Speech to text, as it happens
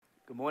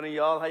Good morning,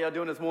 y'all. How y'all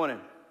doing this morning?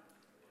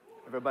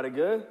 Everybody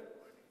good?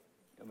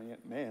 I mean,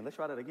 man, let's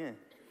try that again.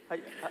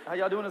 How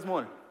y'all doing this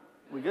morning?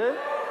 We good?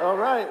 All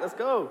right, let's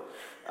go.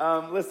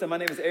 Listen, my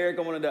name is Eric.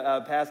 I'm one of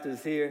the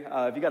pastors here.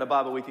 If you got a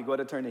Bible with you, go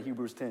ahead and turn to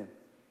Hebrews 10.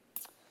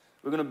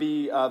 We're going to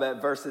be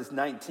at verses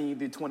 19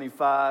 through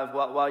 25.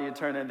 While you're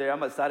turning there,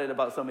 I'm excited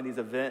about some of these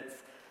events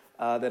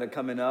that are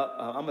coming up.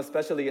 I'm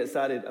especially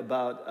excited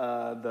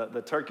about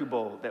the Turkey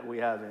Bowl that we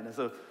have in. And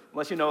so,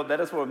 unless you know, that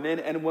is for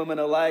men and women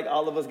alike.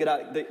 All of us get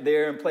out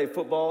there and play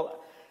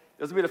football.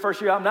 This will be the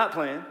first year I'm not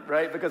playing,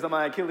 right, because of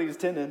my Achilles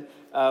tendon.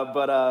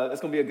 But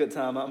it's going to be a good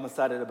time. I'm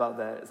excited about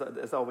that.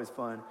 It's always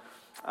fun.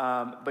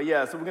 But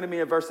yeah, so we're going to be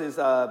in verses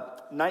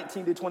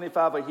 19 to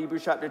 25 of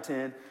Hebrews chapter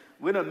 10.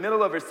 We're in the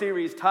middle of a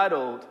series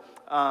titled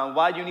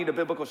Why You Need a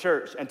Biblical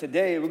Church. And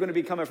today we're going to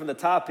be coming from the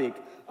topic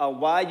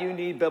why you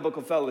need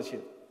biblical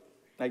fellowship.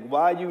 Like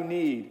why you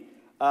need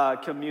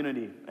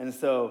community. And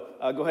so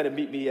go ahead and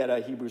meet me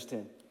at Hebrews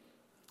 10.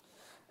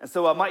 And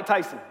so Mike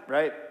Tyson,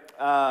 right?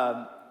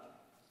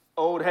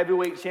 Old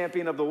heavyweight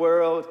champion of the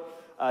world.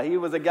 He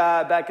was a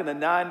guy back in the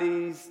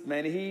 90s.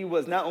 Man, he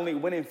was not only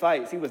winning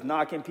fights, he was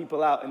knocking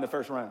people out in the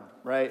first round,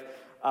 right?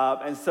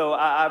 And so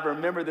I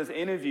remember this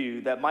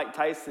interview that Mike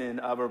Tyson,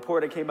 a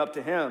reporter came up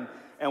to him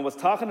and was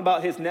talking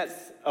about his next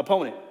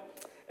opponent.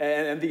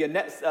 And he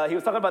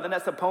was talking about the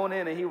next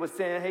opponent, and he was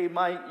saying, hey,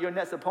 Mike, your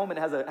next opponent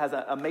has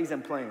an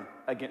amazing plan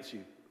against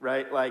you,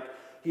 right? Like,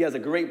 he has a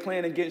great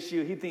plan against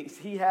you. He thinks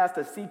he has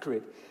the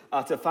secret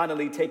to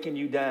finally taking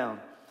you down.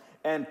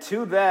 And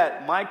to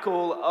that,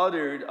 Michael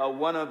uttered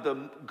one of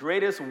the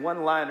greatest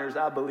one-liners,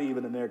 I believe,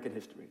 in American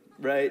history,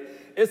 right?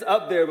 It's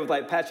up there with,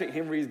 like, Patrick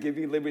Henry's Give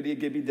Me Liberty,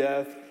 Give Me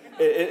Death.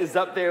 It's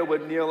up there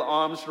with Neil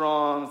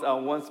Armstrong's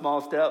One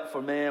Small Step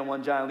for Man,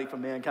 One Giant Leap for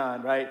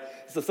Mankind, right?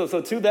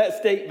 So to that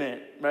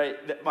statement,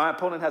 right, that my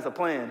opponent has a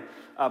plan,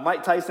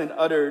 Mike Tyson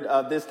uttered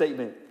this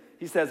statement.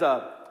 He says,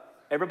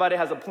 everybody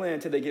has a plan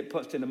until they get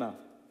punched in the mouth.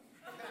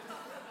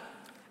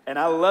 And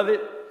I love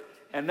it.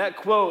 And that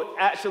quote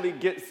actually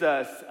gets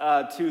us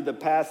to the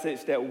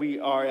passage that we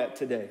are at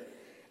today.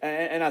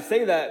 And I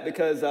say that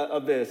because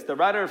of this. The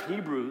writer of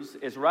Hebrews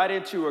is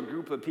writing to a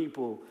group of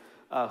people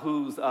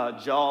whose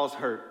jaws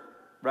hurt,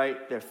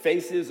 right? Their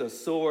faces are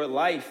sore.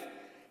 Life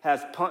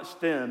has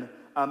punched them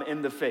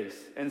in the face.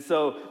 And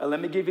so let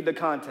me give you the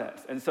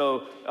context. And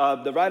so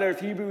the writer of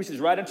Hebrews is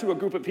writing to a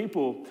group of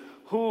people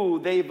who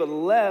they've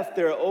left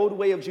their old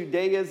way of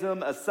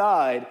Judaism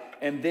aside,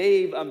 and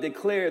they've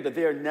declared that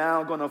they're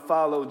now going to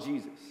follow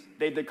Jesus.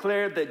 They've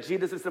declared that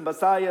Jesus is the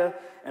Messiah,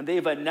 and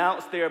they've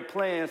announced their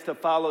plans to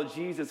follow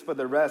Jesus for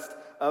the rest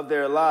of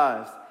their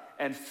lives.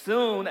 And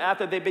soon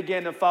after they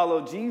began to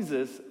follow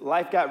Jesus,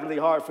 life got really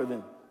hard for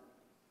them.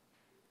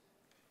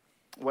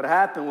 What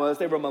happened was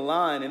they were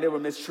maligned and they were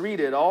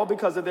mistreated, all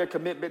because of their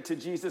commitment to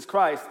Jesus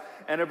Christ.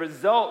 And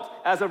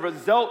as a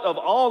result of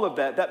all of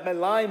that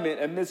malignment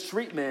and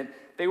mistreatment,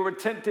 they were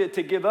tempted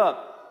to give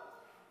up.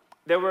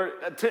 They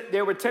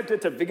were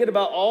tempted to forget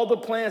about all the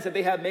plans that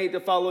they had made to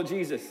follow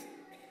Jesus.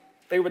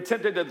 They were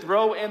tempted to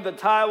throw in the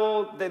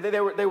towel.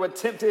 They were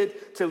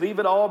tempted to leave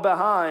it all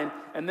behind.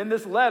 And in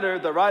this letter,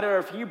 the writer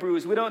of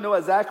Hebrews, we don't know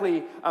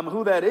exactly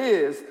who that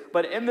is,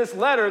 but in this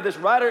letter, this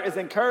writer is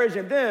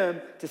encouraging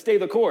them to stay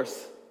the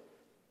course.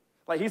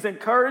 Like he's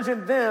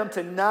encouraging them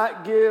to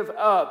not give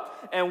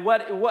up. And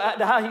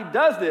how he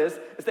does this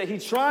is that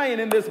he's trying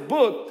in this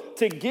book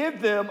to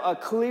give them a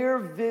clear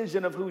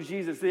vision of who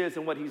Jesus is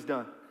and what he's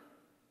done.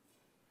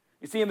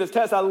 You see, in this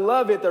text, I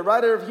love it. The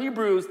writer of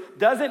Hebrews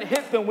doesn't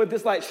hit them with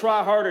this like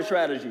try harder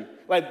strategy.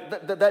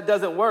 Like that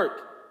doesn't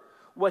work.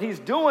 What he's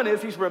doing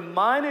is he's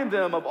reminding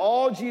them of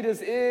all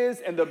Jesus is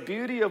and the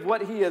beauty of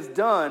what he has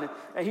done.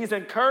 And he's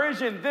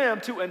encouraging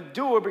them to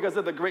endure because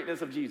of the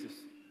greatness of Jesus.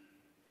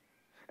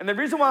 And the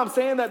reason why I'm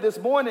saying that this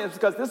morning is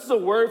because this is a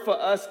word for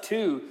us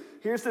too.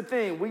 Here's the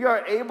thing. We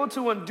are able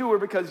to endure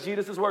because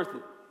Jesus is worth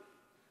it.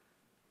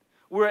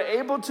 We're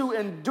able to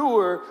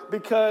endure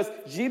because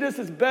Jesus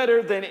is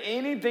better than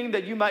anything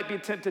that you might be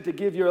tempted to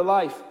give your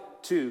life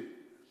to.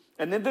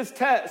 And in this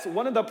text,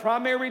 one of the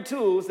primary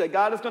tools that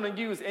God is going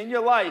to use in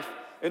your life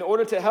in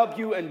order to help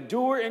you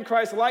endure in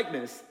Christ's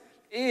likeness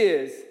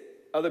is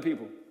other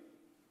people.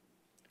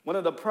 One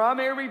of the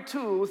primary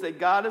tools that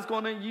God is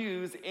going to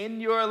use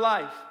in your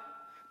life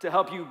to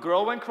help you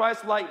grow in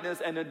Christ's likeness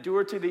and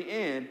endure to the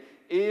end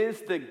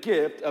is the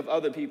gift of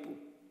other people.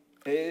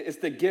 It's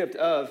the gift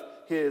of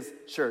his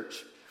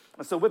church.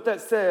 And so with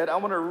that said, I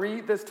want to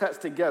read this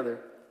text together,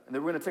 and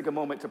then we're going to take a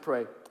moment to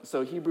pray.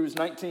 So Hebrews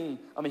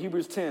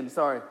 10,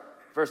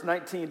 verse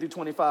 19 through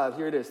 25,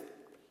 here it is.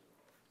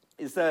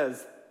 It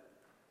says,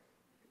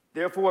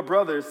 therefore,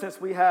 brothers,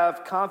 since we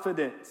have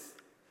confidence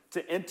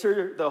to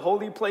enter the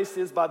holy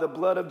places by the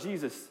blood of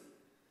Jesus,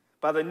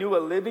 by the new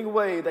and living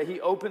way that he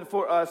opened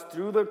for us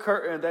through the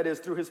curtain that is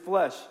through his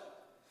flesh,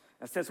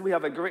 and since we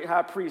have a great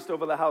high priest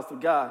over the house of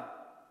God,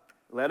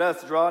 let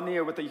us draw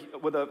near with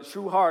a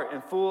true heart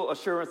and full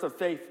assurance of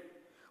faith,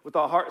 with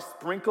our hearts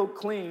sprinkled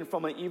clean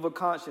from an evil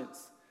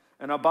conscience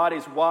and our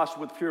bodies washed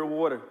with pure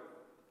water.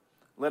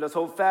 Let us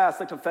hold fast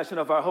the confession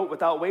of our hope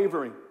without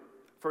wavering,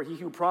 for he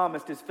who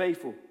promised is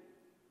faithful.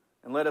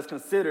 And let us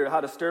consider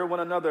how to stir one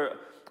another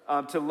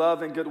to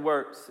love and good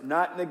works,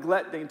 not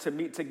neglecting to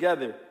meet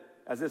together,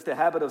 as is the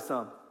habit of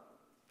some,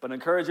 but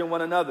encouraging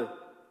one another,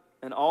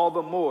 and all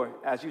the more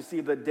as you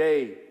see the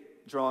day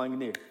drawing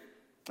near.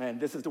 And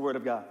this is the word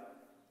of God.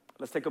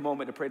 Let's take a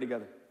moment to pray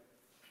together.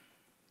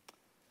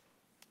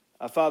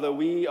 Father,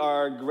 we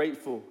are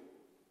grateful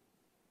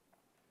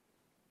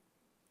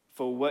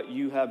for what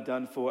you have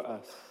done for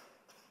us.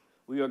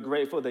 We are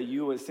grateful that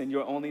you would send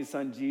your only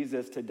son,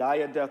 Jesus, to die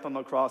a death on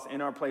the cross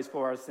in our place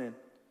for our sin,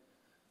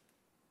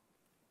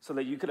 so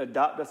that you could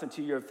adopt us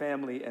into your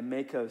family and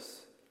make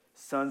us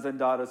sons and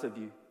daughters of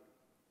you.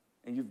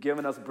 And you've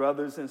given us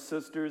brothers and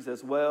sisters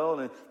as well,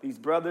 and these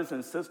brothers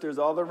and sisters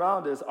all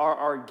around us are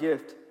our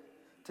gift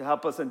to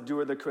help us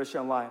endure the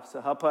Christian life.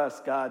 So help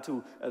us, God,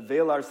 to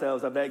avail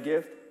ourselves of that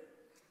gift.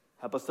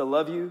 Help us to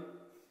love you.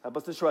 Help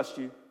us to trust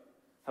you.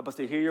 Help us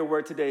to hear your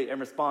word today and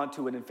respond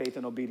to it in faith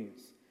and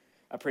obedience.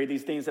 I pray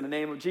these things in the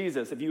name of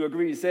Jesus. If you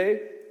agree,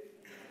 say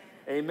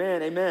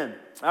amen. Amen.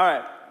 All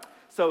right.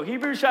 So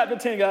Hebrews chapter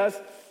 10, guys.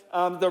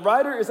 The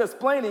writer is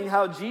explaining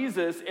how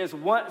Jesus is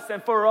once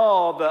and for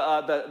all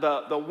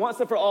the once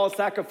and for all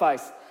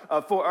sacrifice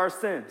for our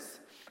sins.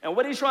 And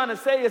what he's trying to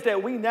say is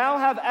that we now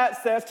have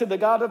access to the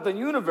God of the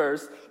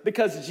universe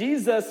because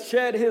Jesus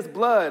shed his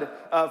blood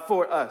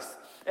for us.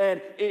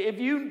 And if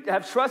you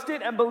have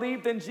trusted and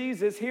believed in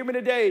Jesus, hear me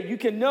today, you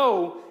can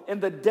know in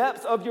the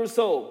depths of your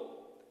soul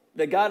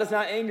that God is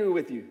not angry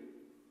with you.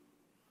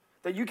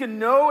 That you can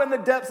know in the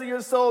depths of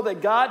your soul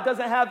that God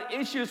doesn't have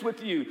issues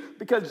with you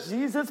because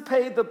Jesus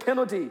paid the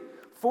penalty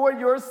for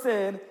your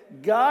sin.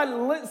 God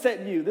looks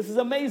at you, this is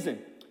amazing,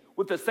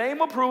 with the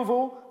same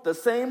approval, the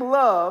same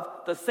love,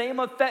 the same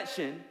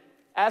affection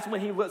as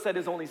when he looks at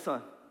his only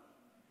son.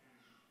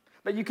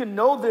 That you can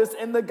know this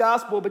in the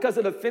gospel because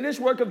of the finished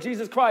work of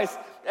Jesus Christ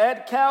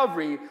at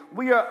Calvary.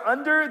 We are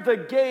under the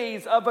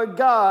gaze of a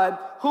God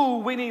who,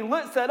 when he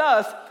looks at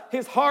us,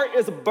 his heart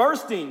is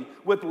bursting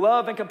with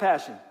love and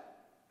compassion.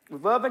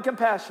 With love and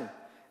compassion.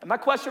 And my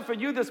question for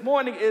you this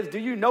morning is, do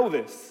you know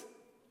this?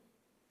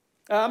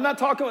 I'm not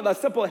talking about a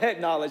simple head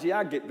knowledge. Yeah,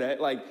 I get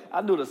that. Like,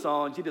 I knew the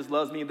song, Jesus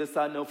loves me, this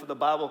I know, for the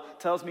Bible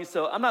tells me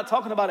so. I'm not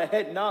talking about a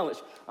head knowledge.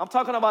 I'm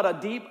talking about a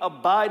deep,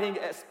 abiding,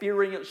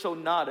 experiential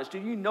knowledge. Do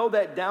you know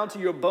that down to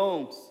your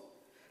bones?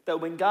 That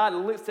when God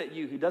looks at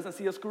you, he doesn't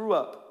see a screw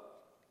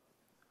up.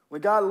 When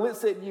God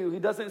looks at you, he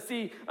doesn't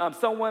see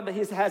someone that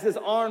has his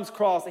arms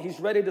crossed and he's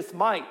ready to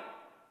smite.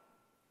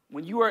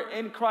 When you are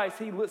in Christ,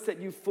 he looks at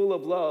you full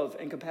of love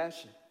and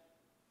compassion.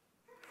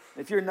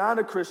 If you're not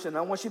a Christian,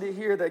 I want you to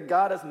hear that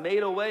God has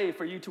made a way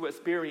for you to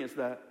experience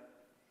that.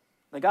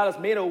 That God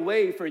has made a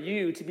way for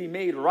you to be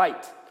made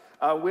right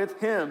with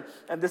him.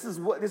 And this is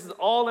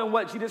all in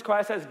what Jesus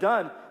Christ has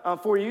done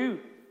for you.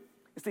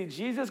 You see,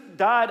 Jesus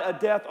died a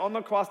death on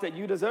the cross that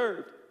you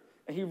deserved.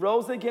 And he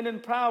rose again in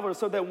power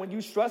so that when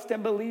you trust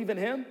and believe in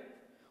him,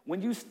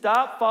 when you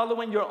stop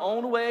following your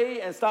own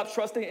way and stop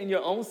trusting in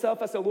your own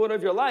self as the Lord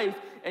of your life,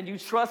 and you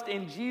trust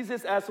in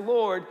Jesus as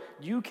Lord,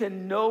 you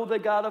can know the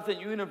God of the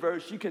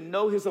universe, you can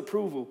know his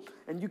approval,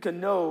 and you can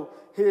know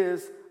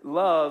his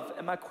love.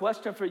 And my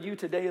question for you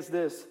today is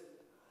this: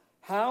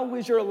 how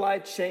will your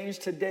life change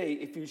today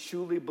if you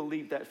truly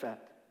believe that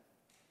fact?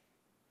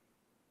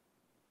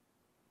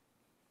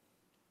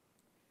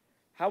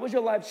 How would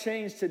your life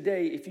change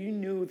today if you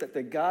knew that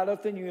the God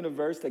of the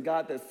universe, the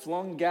God that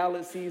flung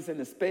galaxies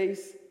into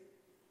space,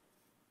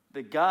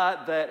 the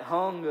God that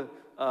hung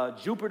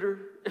Jupiter,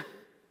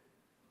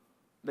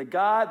 the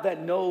God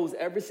that knows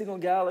every single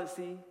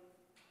galaxy,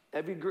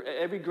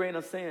 every grain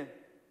of sand,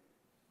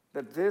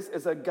 that this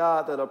is a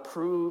God that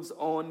approves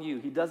on you.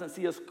 He doesn't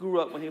see a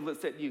screw up when he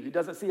looks at you. He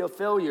doesn't see a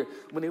failure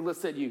when he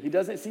looks at you. He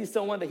doesn't see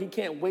someone that he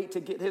can't wait to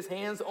get his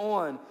hands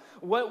on.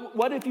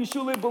 What if you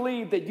truly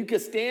believe that you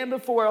could stand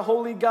before a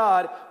holy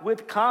God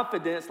with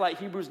confidence like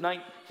Hebrews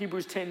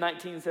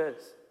 10:19 says?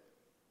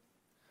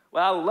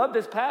 Well, I love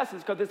this passage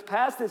because this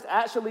passage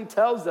actually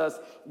tells us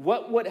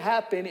what would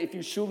happen if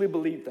you truly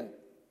believe that.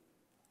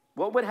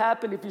 What would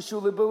happen if you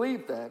truly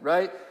believe that,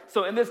 right?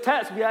 So in this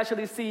text, we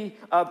actually see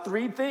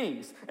three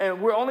things,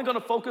 and we're only going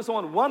to focus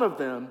on one of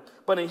them.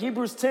 But in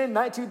Hebrews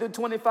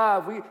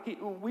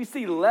 10:19-25, we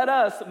see "let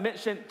us"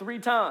 mentioned 3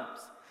 times.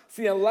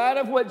 See, in light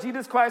of what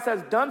Jesus Christ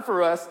has done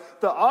for us,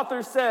 the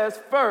author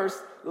says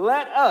first,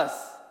 "let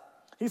us."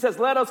 He says,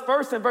 "let us"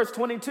 first in verse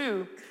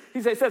 22.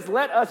 He says,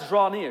 "let us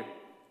draw near."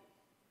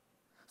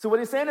 So what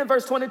he's saying in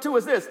verse 22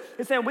 is this.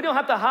 He's saying we don't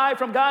have to hide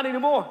from God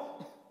anymore.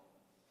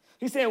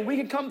 He's saying we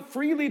can come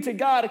freely to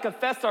God and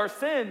confess our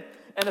sin,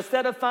 and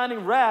instead of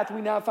finding wrath, we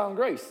now found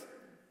grace.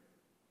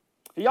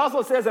 He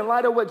also says, in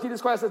light of what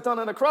Jesus Christ has done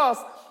on the cross,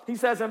 he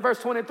says in verse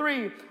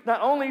 23,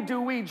 not only do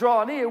we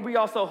draw near, we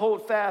also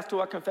hold fast to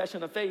our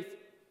confession of faith.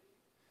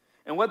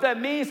 And what that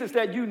means is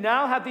that you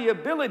now have the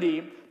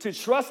ability to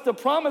trust the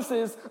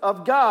promises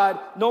of God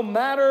no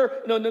matter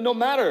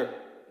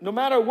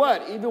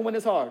what, even when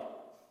it's hard.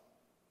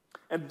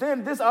 And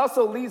then this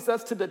also leads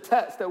us to the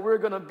text that we're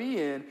going to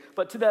be in.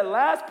 But to that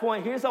last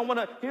point, here's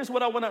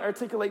what I want to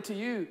articulate to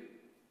you.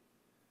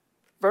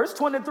 Verse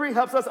 23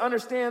 helps us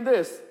understand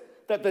this,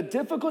 that the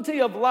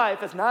difficulty of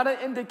life is not an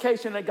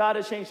indication that God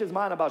has changed his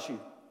mind about you.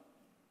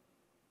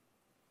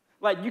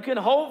 Like, you can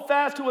hold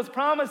fast to his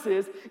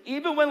promises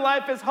even when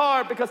life is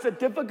hard, because the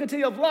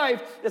difficulty of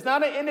life is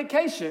not an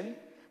indication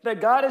that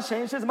God has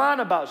changed his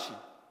mind about you.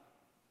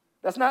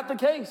 That's not the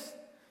case.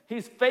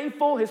 He's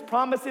faithful. His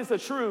promises are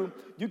true.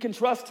 You can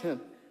trust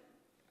him.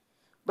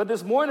 But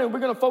this morning, we're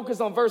going to focus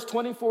on verse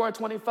 24 and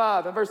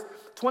 25. In verse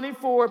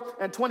 24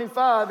 and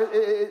 25,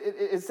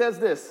 it says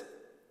this.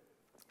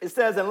 It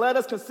says, and let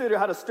us consider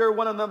how to stir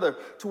one another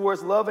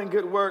towards love and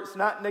good works,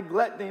 not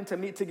neglecting to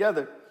meet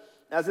together,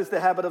 as is the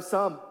habit of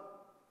some,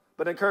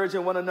 but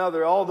encouraging one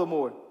another all the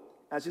more,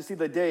 as you see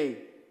the day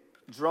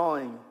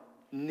drawing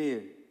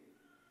near.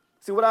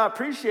 See, what I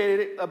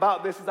appreciated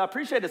about this is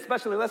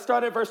especially, let's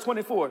start at verse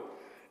 24.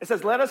 It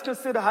says, let us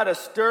consider how to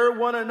stir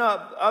one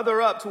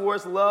another up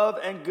towards love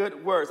and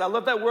good works. I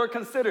love that word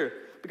consider,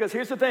 because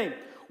here's the thing.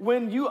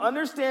 When you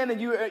understand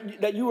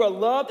that you are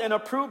loved and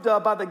approved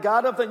of by the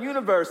God of the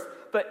universe,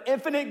 the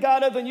infinite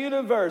God of the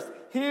universe,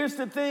 here's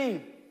the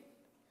thing.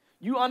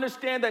 You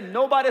understand that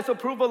nobody's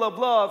approval of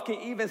love can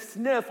even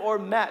sniff or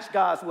match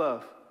God's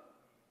love.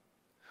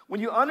 When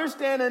you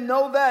understand and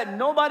know that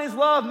nobody's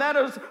love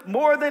matters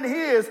more than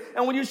his,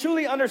 and when you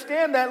truly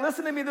understand that,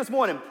 listen to me this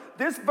morning.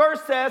 This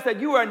verse says that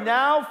you are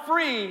now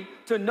free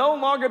to no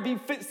longer be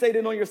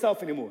fixated on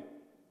yourself anymore.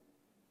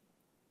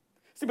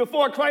 See,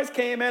 before Christ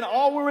came in,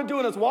 all we were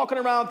doing is walking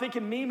around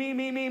thinking me, me,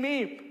 me, me,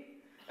 me.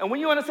 And when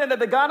you understand that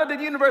the God of the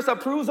universe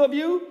approves of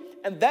you,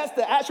 and that's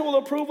the actual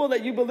approval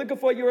that you've been looking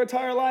for your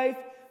entire life,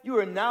 you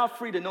are now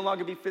free to no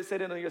longer be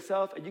fixated on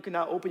yourself, and you can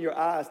now open your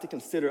eyes to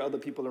consider other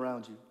people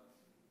around you.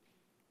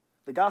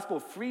 The gospel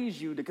frees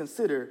you to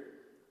consider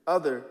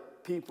other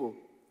people.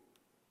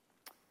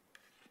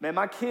 Man,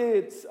 my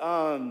kids,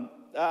 I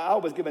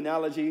always give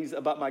analogies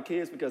about my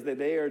kids because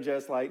they are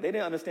just like, they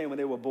didn't understand when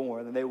they were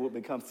born, and they would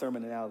become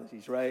sermon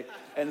analogies, right?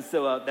 And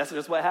so that's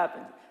just what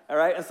happened, all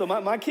right? And so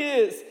my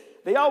kids,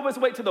 they always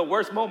wait to the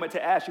worst moment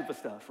to ask you for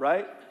stuff,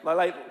 right?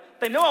 Like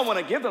they know I want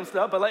to give them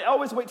stuff, but I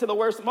always wait to the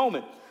worst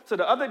moment. So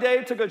the other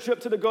day, took a trip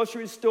to the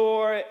grocery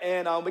store,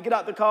 and we get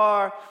out the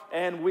car,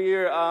 and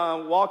we're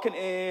walking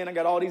in. I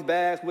got all these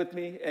bags with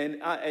me, and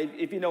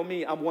if you know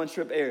me, I'm one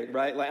trip Eric,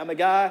 right? Like, I'm a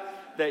guy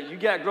that you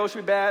got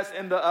grocery bags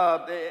in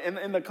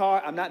the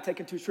car. I'm not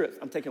taking 2 trips.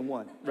 I'm taking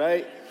 1,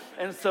 right?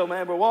 And so,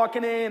 man, we're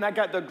walking in. I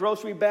got the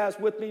grocery bags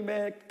with me,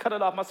 man. Cut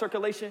it off my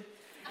circulation.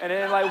 And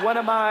then, like, one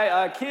of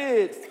my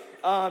kids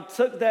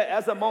took that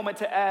as a moment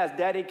to ask,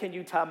 Daddy, can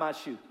you tie my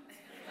shoe?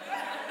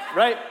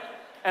 Right?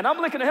 And I'm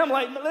looking at him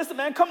like, listen,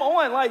 man, come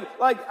on.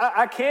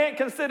 I can't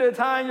consider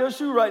tying your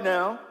shoe right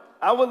now.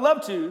 I would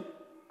love to.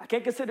 I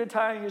can't consider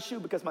tying your shoe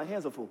because my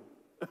hands are full,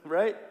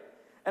 right?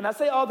 And I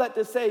say all that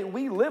to say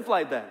we live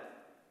like that.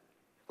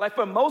 Like,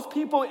 for most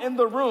people in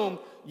the room,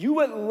 you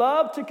would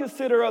love to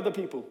consider other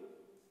people.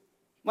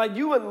 Like,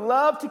 you would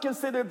love to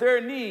consider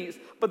their needs.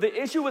 But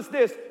the issue is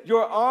this: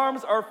 your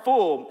arms are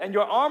full, and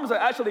your arms are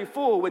actually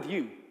full with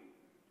you.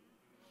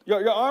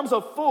 Your arms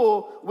are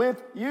full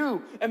with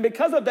you. And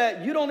because of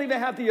that, you don't even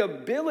have the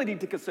ability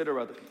to consider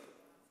other people.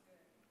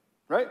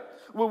 Right?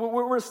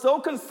 We're so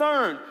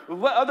concerned with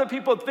what other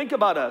people think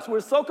about us.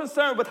 We're so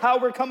concerned with how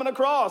we're coming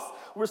across.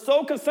 We're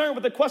so concerned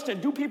with the question,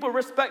 do people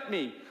respect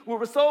me?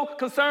 We're so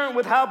concerned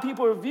with how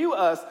people view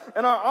us.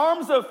 And our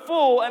arms are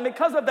full. And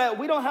because of that,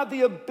 we don't have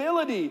the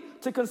ability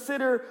to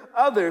consider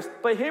others.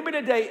 But hear me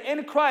today,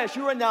 in Christ,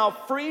 you are now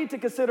free to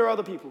consider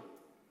other people.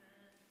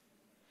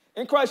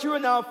 In Christ, you are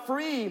now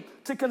free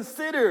to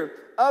consider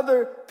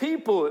other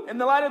people. In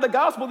the light of the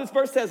gospel, this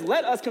verse says,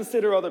 let us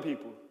consider other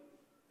people.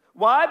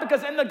 Why?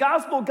 Because in the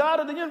gospel,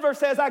 God of the universe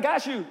says, I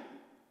got you.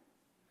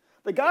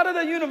 The God of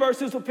the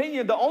universe's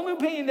opinion, the only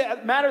opinion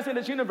that matters in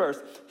this universe,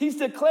 he's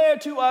declared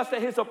to us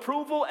that his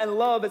approval and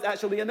love is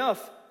actually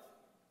enough.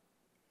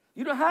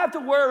 You don't have to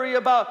worry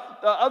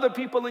about other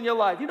people in your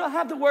life. You don't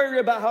have to worry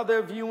about how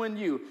they're viewing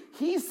you.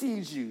 He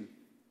sees you.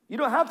 You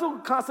don't have to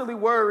constantly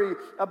worry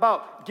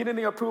about getting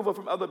the approval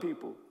from other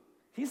people.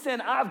 He's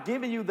saying, I've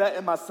given you that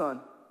in my son,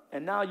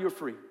 and now you're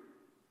free.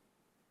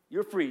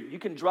 You're free. You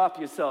can drop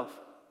yourself,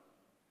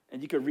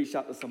 and you can reach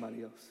out to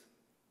somebody else.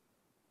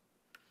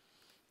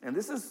 And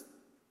this is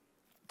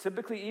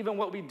typically even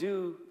what we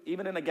do,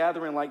 even in a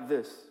gathering like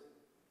this.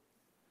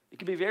 It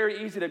can be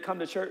very easy to come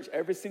to church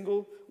every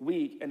single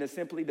week and to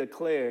simply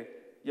declare,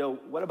 yo,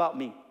 what about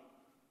me?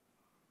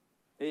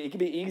 It can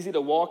be easy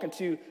to walk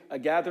into a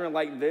gathering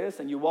like this,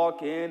 and you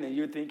walk in and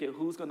you're thinking,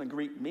 who's going to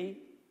greet me?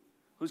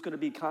 Who's going to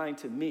be kind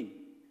to me?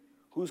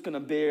 Who's going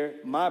to bear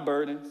my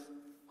burdens?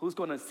 Who's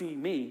going to see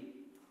me?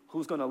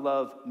 Who's going to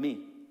love me?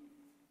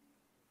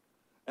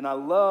 And I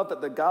love that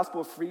the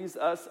gospel frees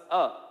us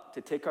up to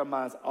take our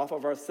minds off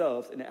of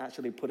ourselves and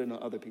actually put it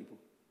on other people.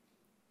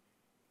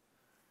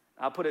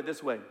 I'll put it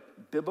this way.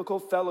 Biblical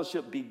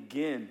fellowship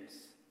begins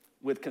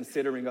with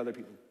considering other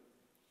people.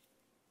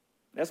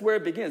 That's where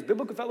it begins.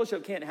 Biblical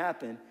fellowship can't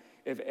happen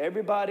if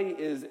everybody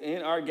is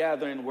in our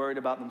gathering worried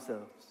about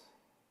themselves.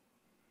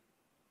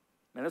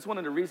 And that's one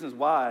of the reasons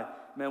why,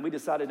 man, we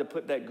decided to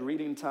put that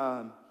greeting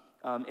time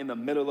in the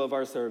middle of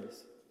our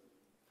service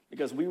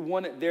because we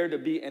wanted there to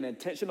be an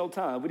intentional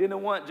time. We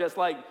didn't want just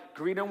like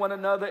greeting one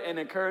another and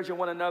encouraging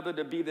one another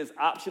to be this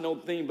optional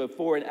thing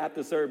before and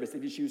after service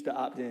if you choose to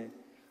opt in.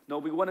 No,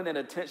 we wanted an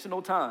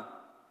intentional time.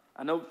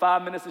 I know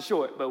 5 minutes is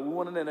short, but we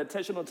wanted an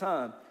intentional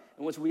time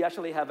in which we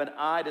actually have an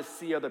eye to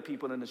see other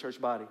people in the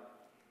church body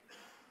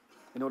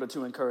in order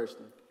to encourage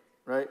them,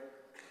 right?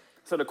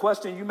 So the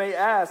question you may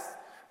ask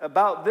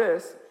about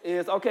this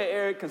is, okay,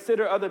 Eric,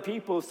 consider other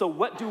people. So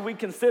what do we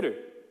consider?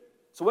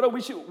 So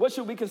what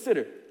should we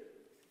consider?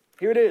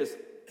 Here it is.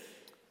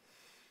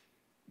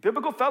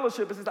 Biblical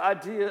fellowship is this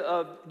idea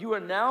of you are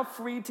now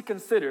free to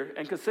consider,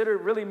 and consider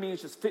really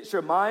means just fix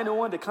your mind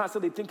on to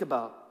constantly think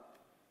about.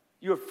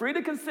 You're free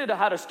to consider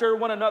how to stir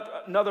one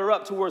another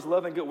up towards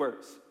love and good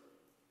works.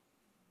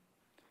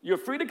 You're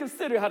free to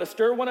consider how to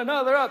stir one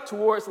another up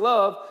towards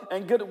love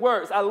and good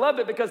works. I love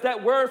it because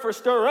that word for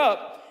stir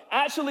up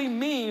actually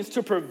means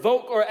to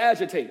provoke or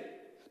agitate.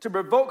 To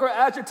provoke or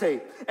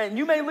agitate. And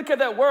you may look at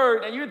that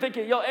word and you're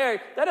thinking, yo,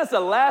 Eric, that is the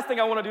last thing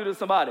I want to do to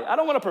somebody. I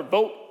don't want to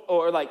provoke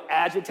or like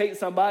agitate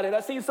somebody.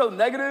 That seems so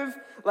negative.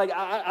 Like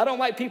I don't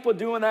like people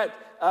doing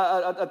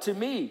that to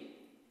me.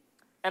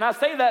 And I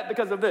say that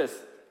because of this.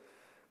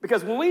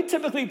 Because when we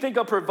typically think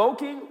of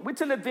provoking, we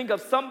tend to think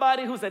of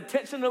somebody who's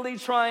intentionally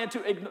trying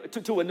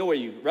to annoy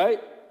you, right?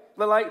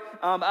 But like,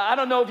 I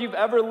don't know if you've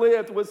ever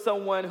lived with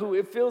someone who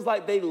it feels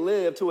like they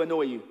live to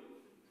annoy you.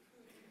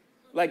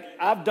 Like,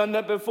 I've done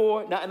that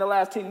before, not in the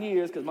last 10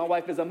 years, because my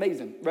wife is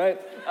amazing, right?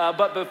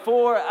 But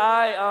before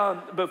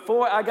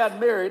I got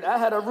married, I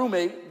had a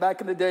roommate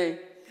back in the day,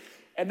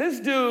 and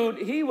this dude,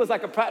 he was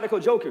like a practical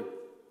joker.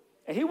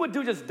 And he would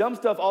do just dumb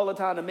stuff all the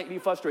time to make me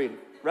frustrated,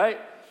 right?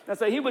 And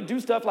so he would do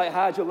stuff like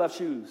hide your left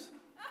shoes.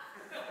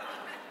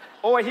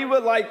 Or he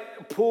would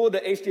like pull the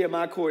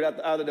HDMI cord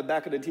out of the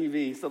back of the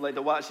TV so like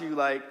to watch you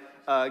like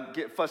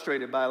get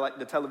frustrated by like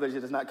the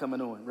television that's not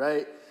coming on,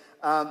 right?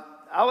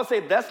 I would say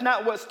that's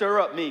not what stir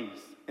up means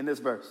in this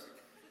verse.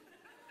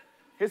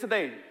 Here's the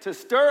thing. To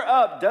stir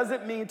up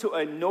doesn't mean to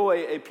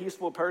annoy a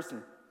peaceful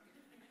person.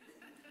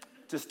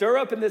 To stir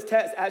up in this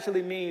text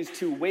actually means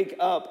to wake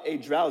up a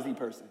drowsy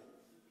person.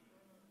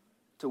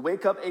 To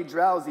wake up a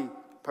drowsy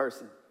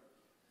person.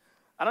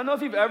 I don't know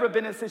if you've ever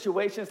been in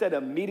situations that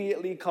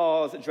immediately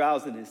cause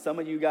drowsiness. Some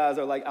of you guys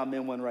are like, I'm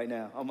in one right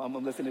now.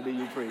 I'm listening to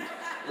you preach,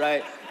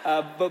 right?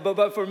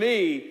 But for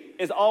me,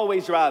 it's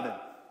always driving.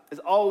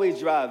 It's always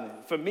driving.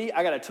 For me,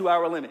 I got a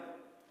 2-hour limit.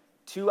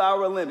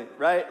 2-hour limit,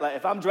 right? Like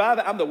if I'm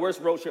driving, I'm the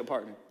worst road trip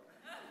partner,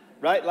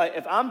 right? Like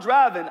if I'm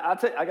driving,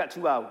 I got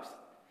 2 hours.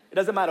 It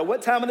doesn't matter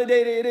what time of the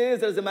day it is.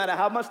 It doesn't matter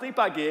how much sleep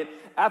I get.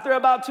 After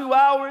about 2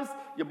 hours,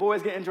 your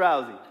boy's getting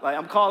drowsy. Like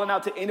I'm calling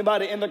out to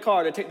anybody in the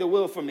car to take the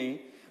wheel from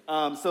me.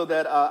 So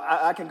that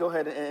I can go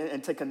ahead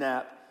and take a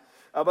nap.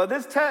 But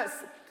this text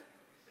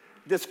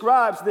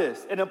describes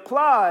this. It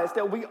implies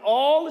that we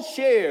all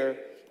share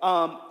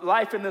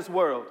life in this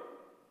world.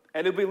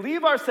 And if we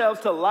leave ourselves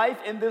to life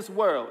in this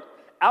world,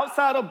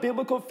 outside of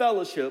biblical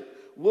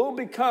fellowship, we'll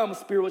become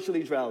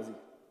spiritually drowsy.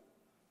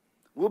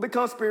 We'll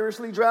become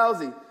spiritually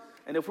drowsy.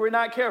 And if we're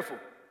not careful,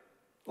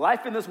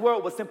 life in this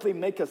world will simply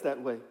make us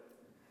that way.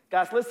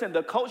 Guys, listen,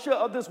 the culture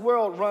of this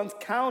world runs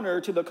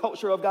counter to the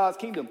culture of God's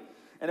kingdom.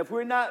 And if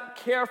we're not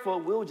careful,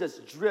 we'll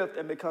just drift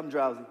and become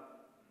drowsy.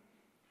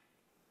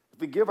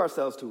 If we give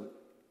ourselves to it.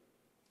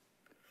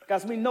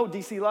 Guys, we know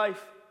DC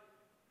life.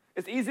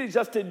 It's easy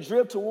just to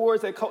drift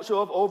towards a culture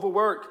of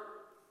overwork.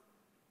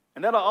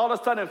 And that'll all of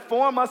a sudden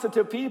form us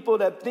into people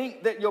that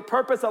think that your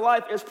purpose of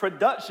life is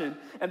production,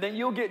 and then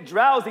you'll get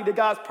drowsy to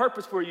God's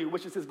purpose for you,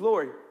 which is his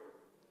glory.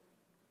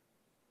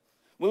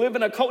 We live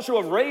in a culture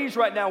of rage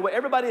right now where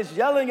everybody is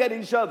yelling at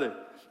each other.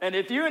 And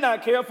if you're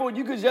not careful,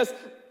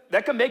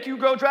 that can make you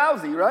grow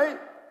drowsy, right?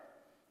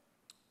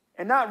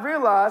 And not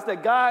realize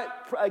that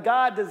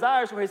God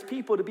desires for his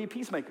people to be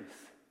peacemakers.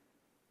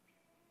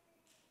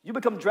 You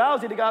become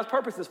drowsy to God's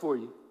purposes for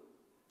you.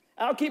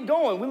 I'll keep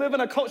going. We live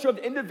in a culture of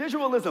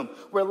individualism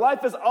where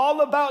life is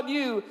all about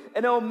you,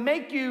 and it'll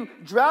make you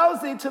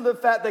drowsy to the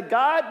fact that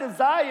God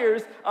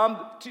desires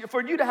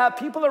for you to have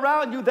people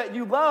around you that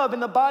you love in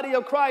the body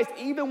of Christ,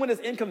 even when it's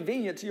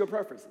inconvenient to your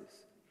preferences.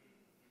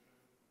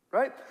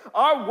 Right?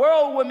 Our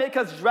world will make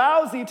us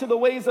drowsy to the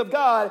ways of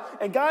God,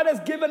 and God has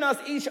given us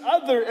each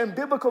other in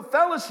biblical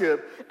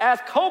fellowship as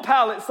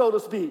co-pilots, so to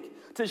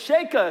speak, to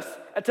shake us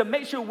and to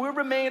make sure we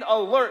remain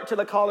alert to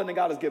the calling that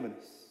God has given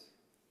us.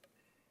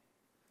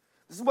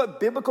 This is what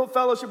biblical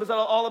fellowship is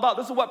all about.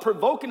 This is what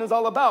provoking is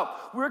all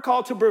about. We're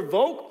called to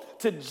provoke,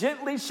 to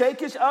gently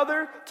shake each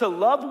other, to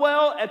love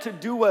well, and to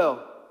do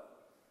well.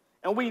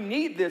 And we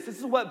need this. This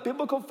is what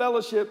biblical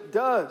fellowship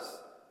does.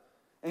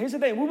 And here's the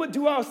thing, we would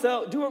do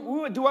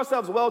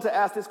ourselves well to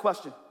ask this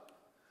question.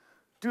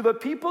 Do the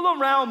people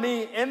around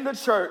me in the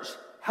church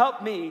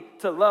help me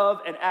to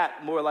love and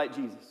act more like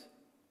Jesus?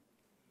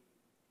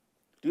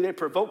 Do they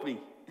provoke me?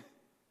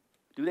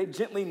 Do they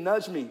gently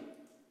nudge me?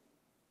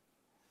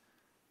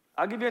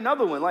 I'll give you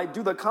another one. Like,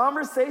 do the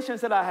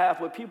conversations that I have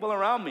with people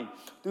around me,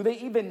 do they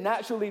even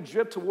naturally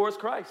drift towards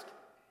Christ?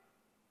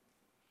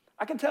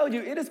 I can tell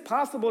you, it is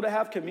possible to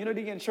have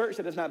community in church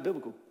that is not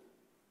biblical.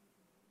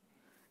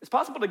 It's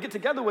possible to get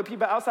together with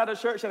people outside of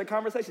church and the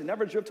conversations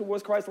never drift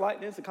towards Christ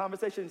likeness. The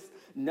conversations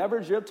never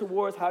drift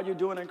towards how you're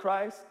doing in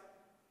Christ.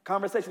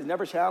 Conversations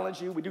never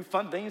challenge you. We do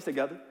fun things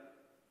together,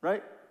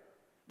 right?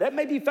 That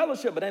may be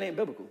fellowship, but that ain't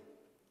biblical.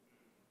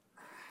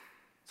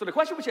 So the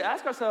question we should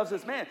ask ourselves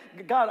is, man,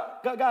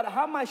 God,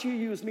 how might you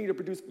use me to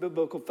produce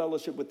biblical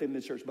fellowship within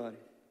the church body?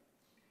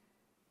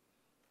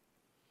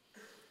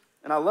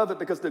 And I love it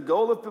because the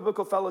goal of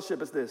biblical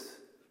fellowship is this.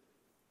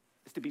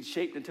 It's to be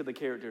shaped into the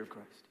character of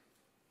Christ.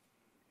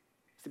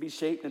 It's to be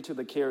shaped into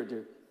the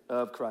character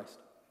of Christ.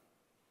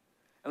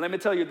 And let me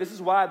tell you, this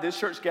is why this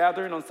church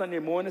gathering on Sunday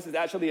mornings is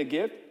actually a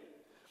gift.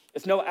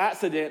 It's no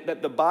accident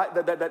that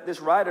that this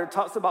writer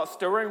talks about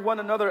stirring one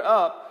another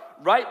up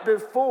right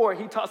before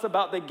he talks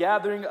about the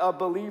gathering of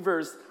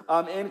believers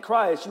in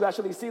Christ. You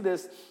actually see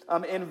this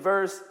in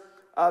verse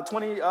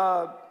 20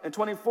 and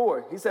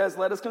 24. He says,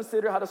 let us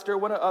consider how to stir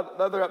one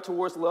another up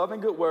towards love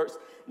and good works,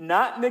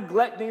 not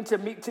neglecting to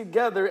meet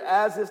together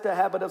as is the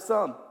habit of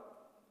some.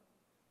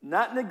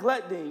 Not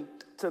neglecting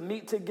to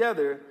meet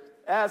together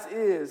as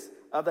is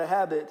the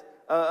habit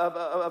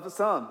of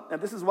some.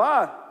 And this is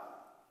why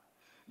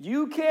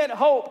you can't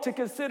hope to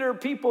consider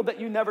people that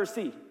you never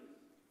see.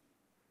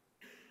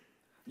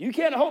 You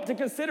can't hope to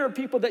consider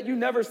people that you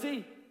never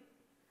see.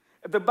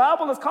 If the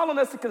Bible is calling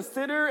us to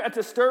consider and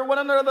to stir one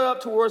another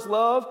up towards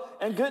love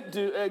and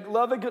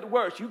good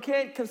works, you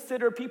can't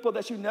consider people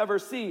that you never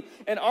see.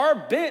 And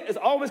our bent is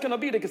always going to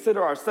be to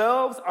consider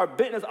ourselves. Our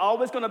bent is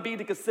always going to be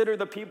to consider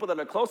the people that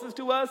are closest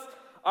to us.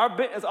 Our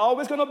bent is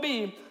always going to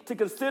be to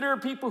consider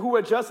people who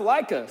are just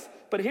like us.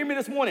 But hear me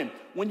this morning.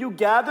 When you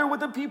gather with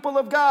the people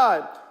of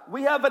God,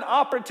 we have an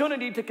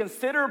opportunity to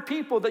consider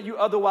people that you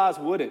otherwise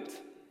wouldn't.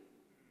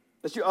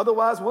 Look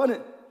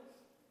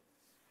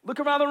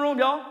around the room,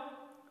 y'all.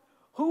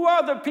 Who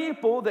are the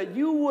people that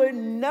you would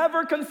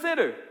never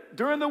consider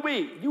during the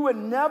week? You would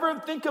never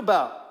think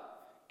about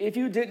if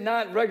you did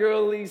not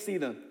regularly see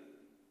them.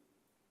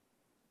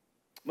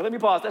 But let me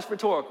pause. That's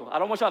rhetorical. I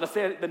don't want y'all to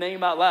say the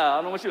name out loud.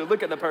 I don't want you to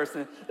look at the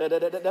person.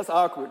 That's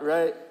awkward,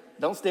 right?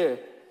 Don't stare.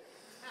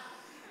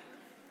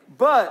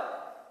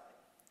 But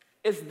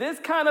it's this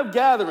kind of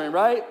gathering,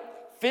 right,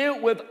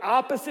 filled with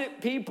opposite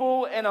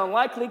people and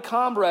unlikely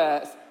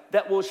comrades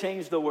that will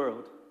change the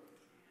world.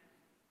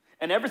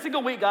 And every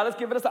single week, God has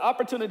given us the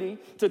opportunity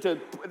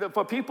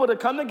for people to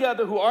come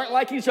together who aren't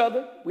like each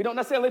other. We don't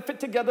necessarily fit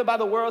together by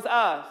the world's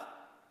eyes,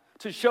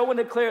 to show and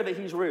declare that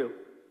he's real.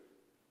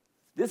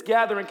 This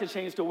gathering can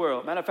change the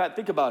world. Matter of fact,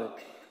 think about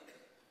it.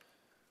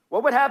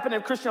 What would happen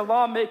if Christian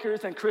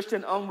lawmakers and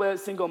Christian unwed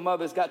single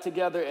mothers got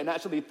together and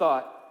actually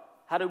thought,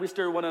 how do we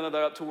stir one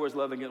another up towards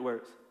love and good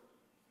works?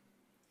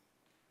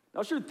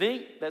 Don't you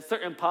think that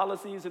certain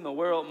policies in the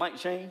world might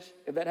change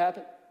if that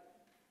happened?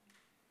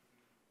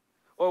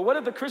 Or what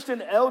if the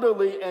Christian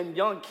elderly and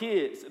young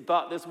kids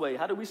thought this way?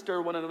 How do we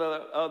stir one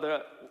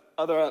another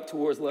up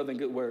towards love and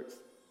good works?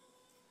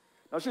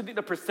 Don't you think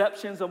the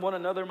perceptions of one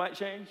another might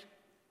change?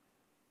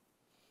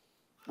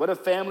 What if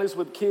families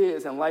with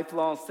kids and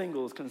lifelong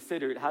singles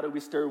considered, how do we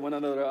stir one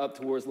another up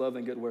towards love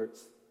and good works?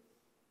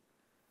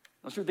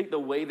 Don't you think the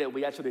way that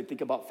we actually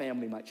think about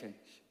family might change?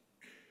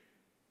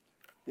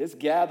 This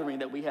gathering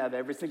that we have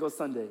every single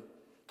Sunday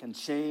can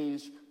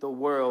change the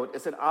world.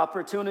 It's an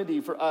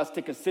opportunity for us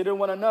to consider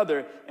one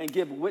another and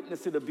give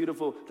witness to the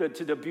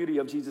beauty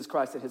of Jesus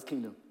Christ and his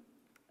kingdom.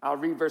 I'll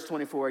read verse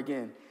 24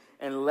 again.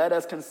 And let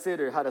us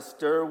consider how to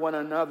stir one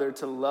another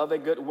to love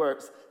and good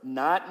works,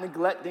 not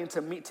neglecting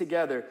to meet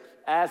together,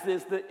 as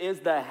is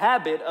the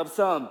habit of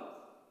some.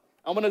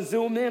 I'm going to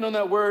zoom in on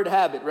that word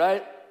habit,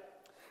 right?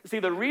 See,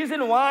 the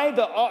reason why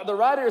the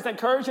writer is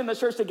encouraging the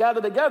church to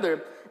gather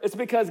together is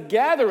because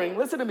gathering,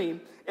 listen to me,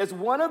 is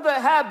one of the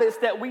habits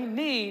that we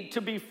need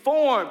to be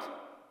formed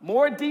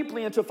more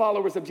deeply into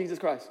followers of Jesus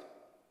Christ,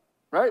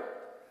 right?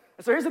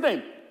 And so here's the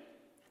thing.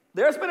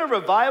 There's been a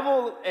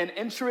revival and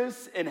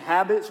interest in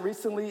habits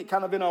recently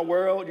kind of in our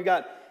world. You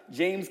got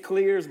James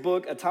Clear's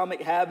book,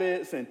 Atomic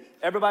Habits, and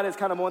everybody's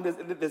kind of on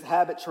this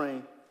habit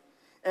train.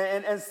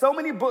 And so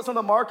many books on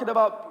the market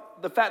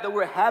about the fact that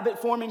we're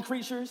habit-forming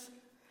creatures,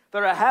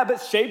 that our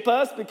habits shape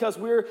us because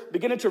we're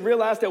beginning to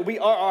realize that we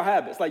are our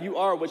habits, like you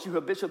are what you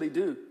habitually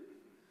do.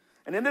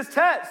 And in this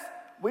text,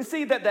 we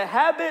see that the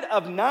habit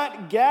of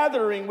not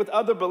gathering with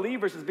other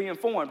believers is being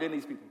formed in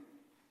these people,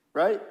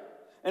 right?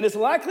 And it's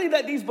likely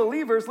that these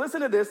believers,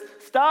 listen to this,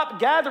 stopped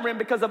gathering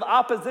because of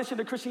opposition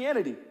to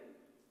Christianity.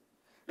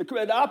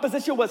 The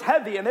opposition was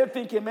heavy, and they're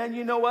thinking, man,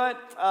 you know what?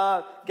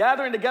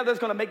 Gathering together is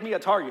going to make me a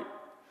target.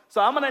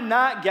 So I'm going to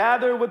not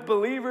gather with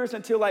believers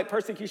until like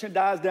persecution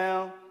dies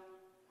down.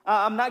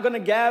 I'm not going to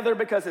gather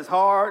because it's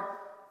hard.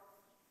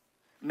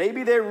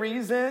 Maybe they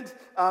reasoned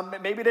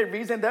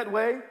that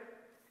way.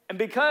 And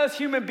because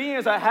human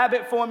beings are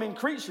habit-forming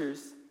creatures,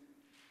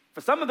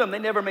 for some of them, they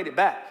never made it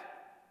back.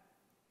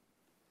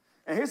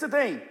 And here's the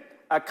thing.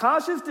 A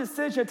conscious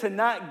decision to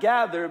not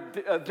gather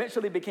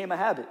eventually became a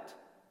habit.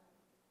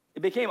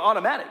 It became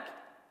automatic.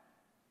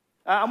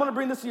 I'm going to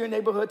bring this to your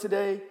neighborhood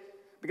today.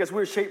 because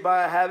we're shaped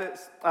by our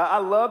habits. I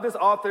love this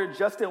author,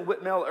 Justin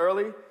Whitmell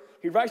Early.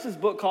 He writes this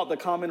book called The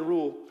Common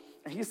Rule,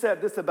 and he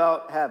said this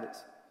about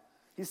habits.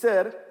 He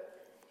said,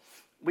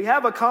 we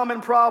have a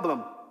common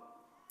problem.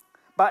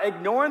 By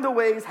ignoring the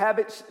ways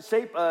habits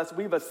shape us,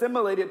 we've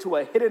assimilated to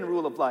a hidden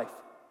rule of life,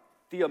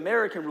 the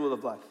American rule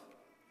of life.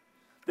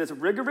 This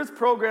rigorous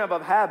program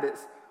of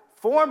habits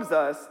forms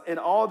us in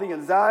all the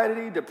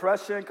anxiety,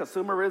 depression,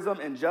 consumerism,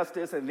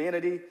 injustice, and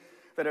vanity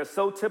that are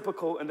so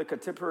typical in the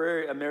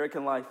contemporary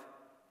American life.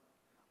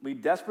 We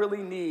desperately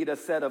need a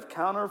set of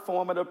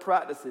counterformative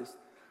practices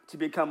to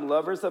become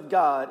lovers of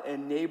God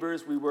and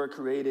neighbors we were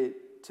created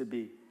to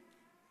be.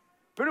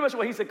 Pretty much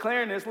what he's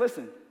declaring is,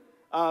 listen,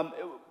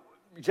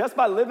 just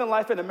by living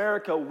life in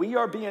America, we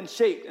are being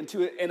shaped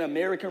into an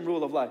American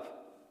rule of life.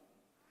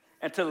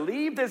 And to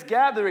leave this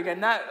gathering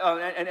and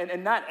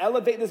not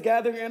elevate this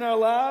gathering in our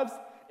lives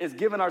is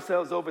giving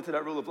ourselves over to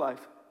that rule of life.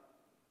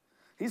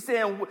 He's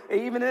saying,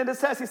 even in this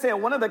text, he's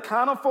saying one of the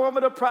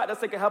counterformative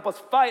practices that can help us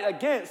fight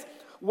against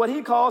what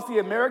he calls the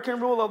American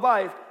rule of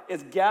life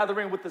is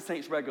gathering with the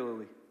saints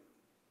regularly,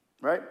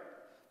 right?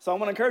 So I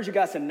want to encourage you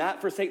guys to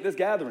not forsake this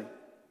gathering.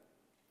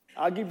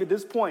 I'll give you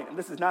this point, and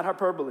this is not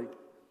hyperbole.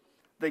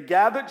 The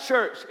gathered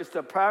church is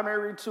the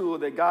primary tool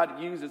that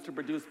God uses to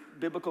produce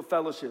biblical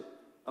fellowship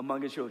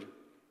among his children.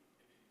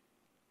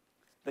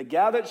 The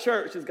gathered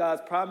church is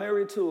God's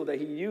primary tool that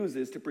he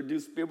uses to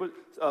produce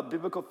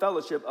biblical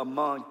fellowship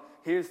among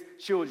his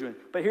children.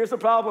 But here's the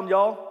problem,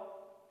 y'all.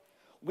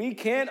 We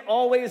can't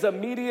always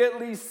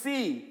immediately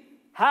see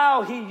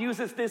how he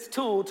uses this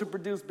tool to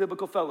produce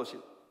biblical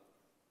fellowship.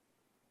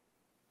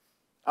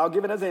 I'll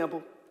give an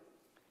example.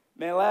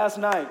 Man, last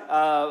night,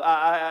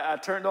 I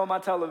turned on my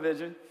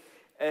television,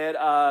 and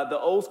the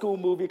old school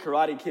movie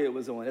Karate Kid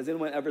was on. Has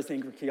anyone ever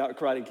seen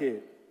Karate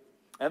Kid?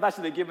 I've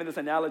actually given this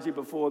analogy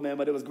before, man,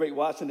 but it was great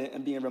watching it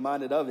and being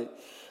reminded of it.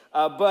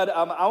 But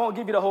I won't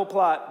give you the whole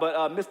plot,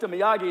 but Mr.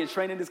 Miyagi is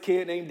training this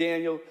kid named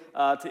Daniel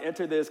to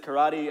enter this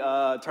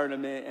karate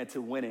tournament and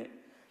to win it.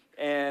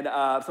 And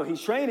so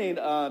he's training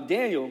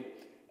Daniel,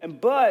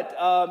 but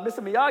Mr.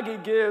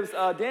 Miyagi gives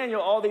Daniel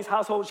all these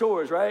household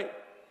chores, right?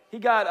 He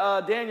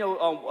got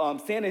Daniel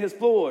sanding his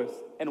floors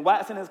and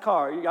waxing his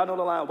car. Y'all know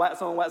the line,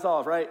 wax on, wax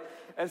off, right?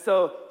 And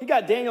so he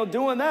got Daniel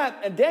doing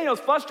that, and Daniel's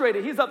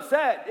frustrated. He's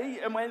upset.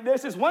 And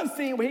there's this one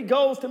scene where he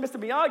goes to Mr.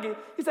 Miyagi.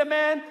 He said,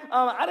 man,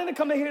 I didn't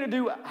come in here to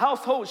do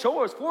household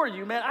chores for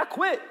you, man. I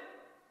quit.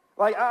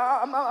 Like,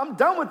 I'm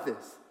done with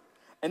this.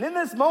 And in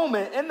this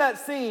moment, in that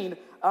scene,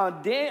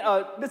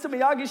 Mr.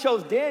 Miyagi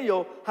shows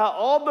Daniel how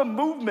all the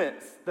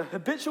movements, the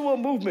habitual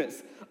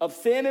movements of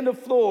sanding the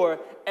floor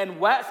and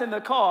waxing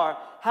the car,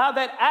 how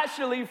that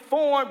actually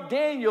formed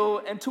Daniel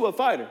into a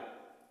fighter,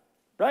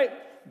 right?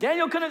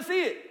 Daniel couldn't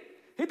see it.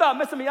 He thought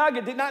Mr.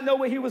 Miyagi did not know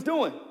what he was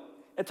doing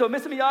until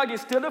Mr. Miyagi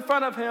stood in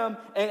front of him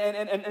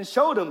and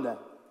showed him that.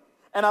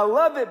 And I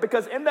love it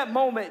because in that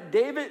moment,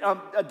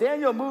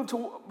 Daniel moved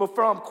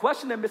from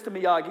questioning Mr.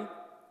 Miyagi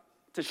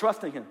to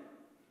trusting him.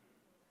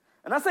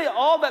 And I say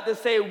all that to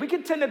say we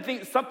can tend to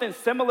think something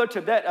similar to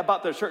that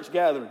about the church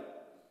gathering.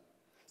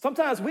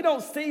 Sometimes we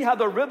don't see how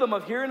the rhythm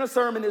of hearing a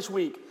sermon this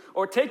week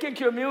or taking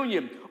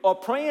communion or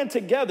praying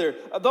together,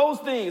 those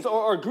things,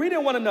 or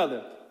greeting one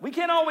another, we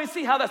can't always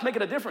see how that's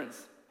making a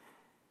difference.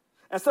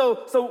 And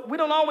so we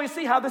don't always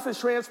see how this is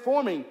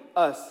transforming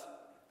us.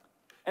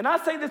 And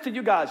I say this to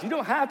you guys, you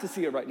don't have to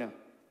see it right now.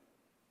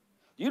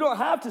 You don't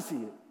have to see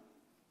it.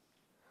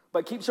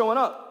 But keep showing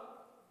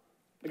up.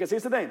 Because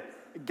here's the thing.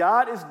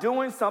 God is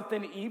doing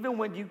something even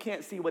when you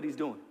can't see what he's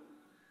doing.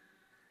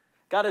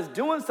 God is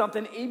doing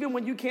something even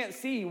when you can't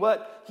see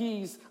what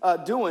he's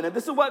doing. And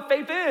this is what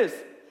faith is.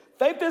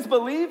 Faith is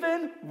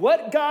believing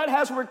what God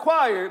has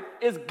required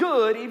is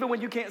good even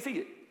when you can't see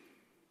it.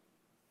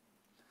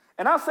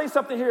 And I'll say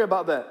something here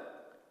about that.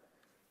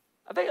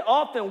 I think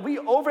often we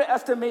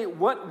overestimate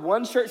what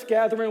one church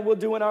gathering will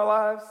do in our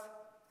lives,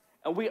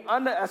 and we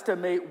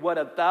underestimate what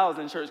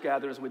 1,000 church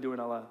gatherings will do in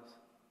our lives.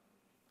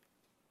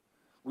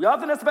 We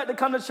often expect to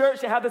come to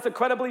church and have this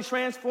incredibly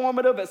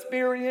transformative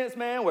experience,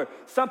 man, where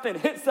something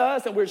hits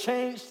us and we're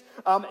changed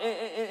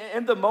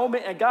in the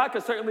moment, and God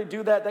can certainly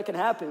do that. That can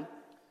happen.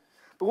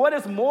 But what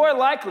is more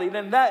likely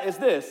than that is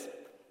this,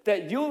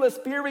 that you'll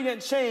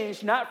experience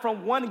change not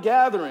from one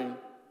gathering,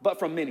 but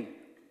from many.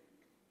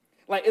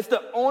 Like, it's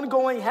the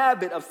ongoing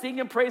habit of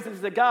singing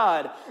praises to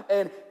God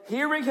and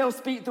hearing him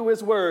speak through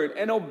his word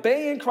and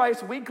obeying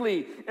Christ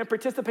weekly and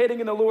participating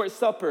in the Lord's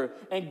Supper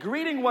and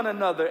greeting one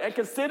another and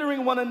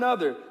considering one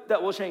another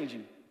that will change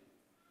you.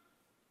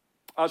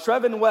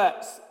 Trevin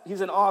Wax,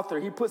 he's an author.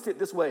 He puts it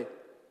this way.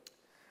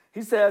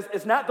 He says,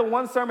 it's not the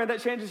one sermon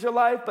that changes your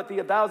life, but the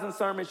 1,000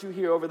 sermons you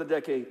hear over the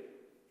decade.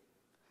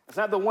 It's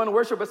not the one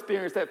worship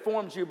experience that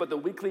forms you, but the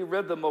weekly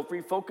rhythm of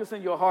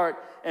refocusing your heart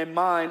and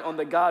mind on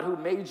the God who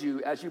made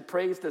you as you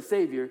praise the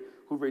Savior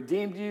who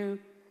redeemed you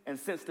and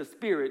sense the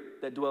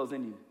Spirit that dwells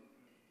in you.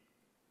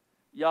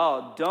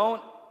 Y'all,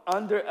 don't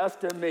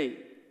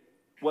underestimate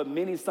what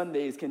many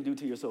Sundays can do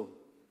to your soul.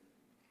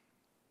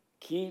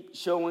 Keep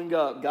showing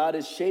up. God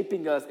is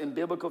shaping us in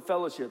biblical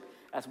fellowship.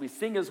 as we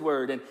sing his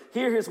word and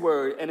hear his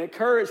word and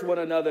encourage one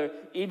another,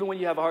 even when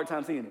you have a hard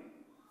time seeing it.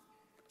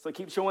 So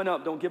keep showing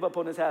up. Don't give up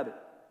on this habit.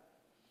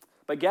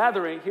 But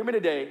gathering, hear me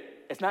today,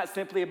 it's not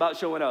simply about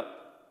showing up.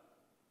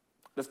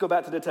 Let's go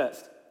back to the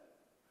text.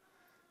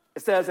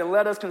 It says, and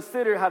let us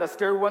consider how to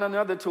stir one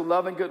another to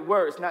love and good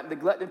works, not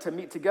neglecting to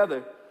meet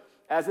together,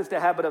 as is the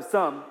habit of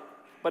some,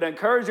 but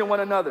encouraging one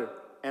another,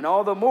 and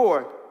all the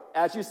more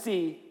as you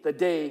see the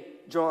day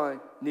drawing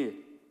near.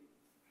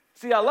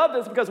 See, I love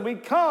this because we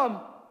come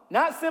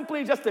not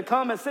simply just to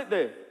come and sit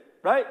there,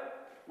 right?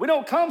 We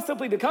don't come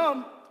simply to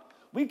come.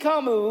 We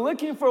come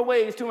looking for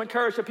ways to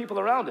encourage the people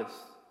around us.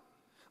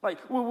 Like,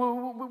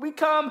 we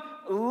come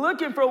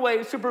looking for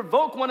ways to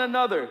provoke one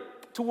another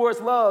towards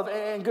love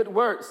and good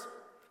works.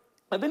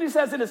 And then he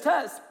says in his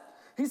text,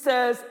 he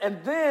says,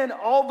 and then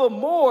all the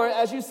more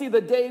as you see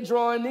the day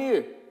drawing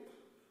near.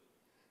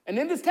 And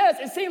in this text,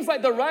 it seems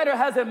like the writer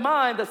has in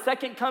mind the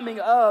second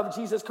coming of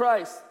Jesus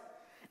Christ.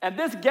 And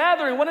this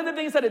gathering, one of the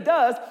things that it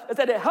does is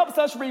that it helps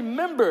us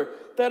remember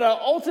that our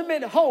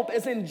ultimate hope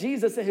is in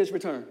Jesus and his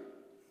return.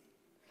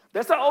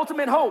 That's our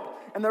ultimate hope.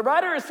 And the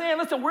writer is saying,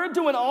 listen, we're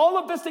doing all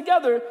of this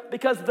together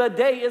because the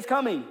day is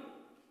coming.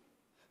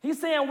 He's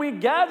saying we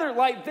gather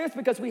like this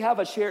because we have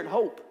a shared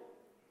hope.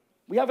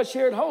 We have a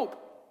shared hope.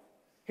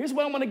 Here's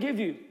what I'm going to give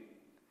you.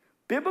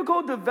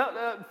 Biblical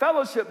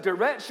fellowship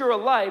directs your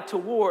life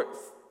towards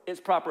its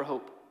proper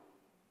hope.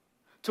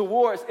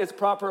 Towards its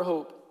proper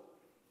hope.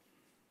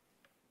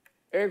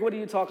 Eric, what are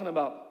you talking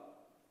about?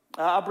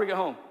 I'll bring it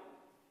home.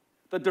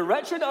 The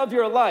direction of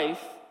your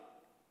life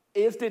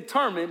is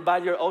determined by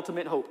your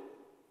ultimate hope.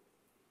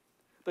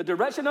 The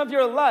direction of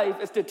your life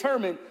is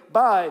determined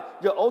by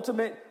your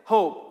ultimate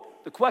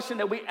hope. The question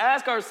that we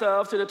ask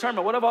ourselves to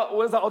determine what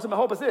is our ultimate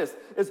hope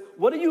is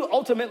what do you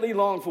ultimately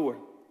long for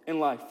in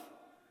life?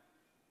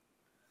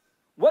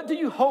 What do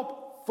you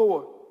hope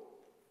for?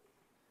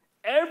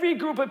 Every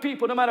group of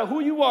people, no matter who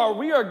you are,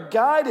 we are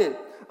guided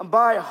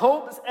by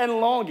hopes and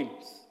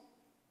longings.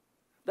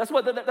 That's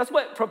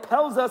what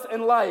propels us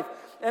in life.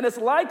 And it's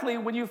likely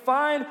when you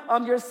find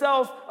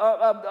yourself,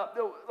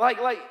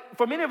 like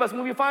for many of us,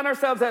 when we find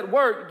ourselves at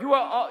work, you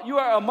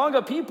are among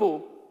a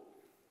people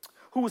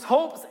whose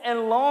hopes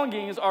and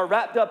longings are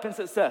wrapped up in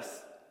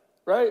success,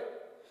 right?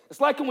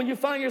 It's like when you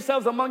find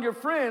yourselves among your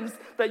friends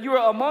that you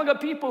are among a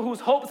people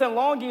whose hopes and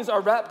longings are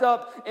wrapped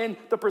up in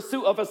the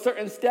pursuit of a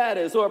certain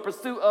status or a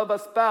pursuit of a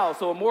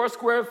spouse or more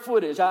square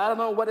footage. I don't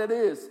know what it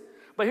is.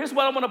 But here's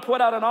what I want to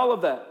put out in all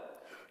of that.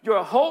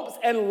 Your hopes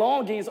and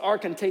longings are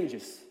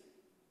contagious.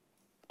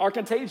 Are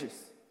contagious.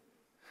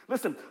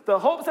 Listen, the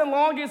hopes and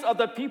longings of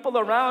the people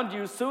around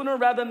you sooner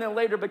rather than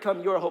later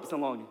become your hopes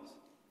and longings.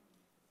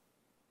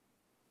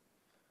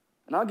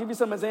 And I'll give you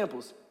some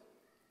examples.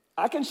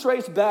 I can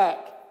trace back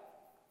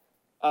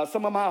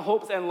some of my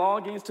hopes and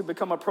longings to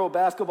become a pro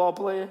basketball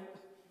player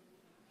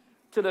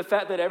to the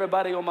fact that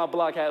everybody on my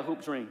block had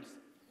hoop dreams.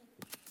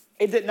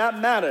 It did not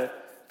matter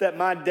that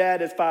my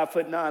dad is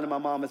 5'9" and my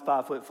mom is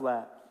 5 foot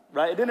flat,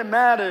 right? It didn't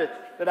matter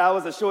that I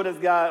was the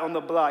shortest guy on the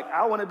block.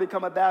 I wanted to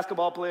become a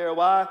basketball player.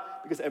 Why?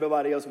 Because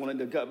everybody else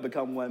wanted to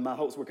become one. My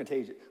hopes were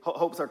contagious.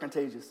 Hopes are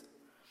contagious.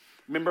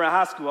 Remember in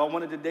high school, I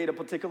wanted to date a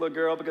particular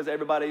girl because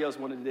everybody else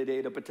wanted to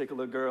date a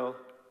particular girl.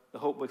 The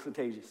hope was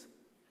contagious.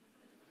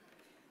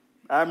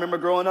 I remember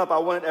growing up, I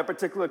wanted a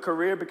particular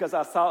career because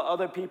I saw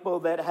other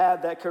people that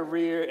had that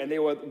career and they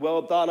were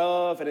well thought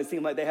of and it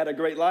seemed like they had a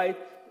great life.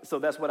 So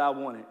that's what I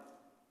wanted.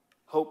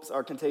 Hopes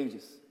are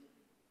contagious.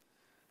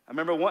 I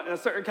remember wanting a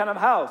certain kind of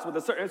house with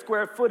a certain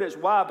square footage.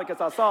 Why? Because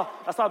I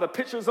saw the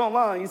pictures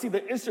online. You see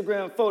the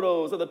Instagram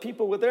photos of the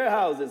people with their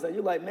houses. And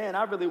you're like, man,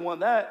 I really want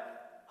that.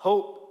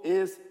 Hope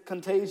is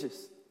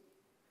contagious.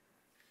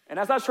 And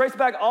as I trace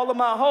back all of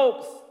my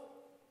hopes,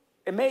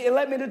 it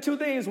led me to two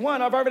things.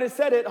 One, I've already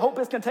said it, hope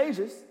is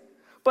contagious.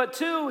 But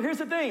two, here's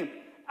the thing.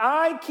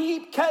 I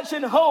keep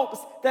catching hopes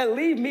that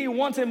leave me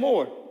wanting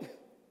more.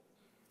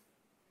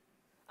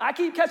 I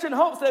keep catching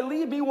hopes that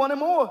leave me wanting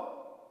more.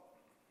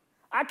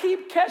 I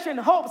keep catching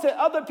hopes that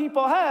other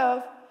people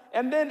have,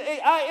 and then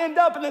I end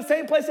up in the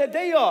same place that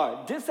they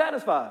are,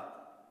 dissatisfied.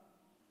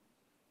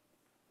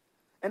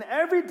 And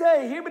every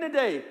day, hear me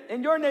today,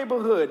 in your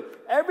neighborhood,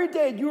 every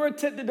day you are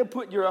tempted to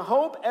put your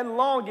hope and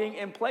longing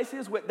in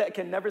places that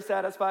can never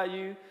satisfy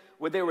you,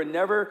 where they were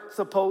never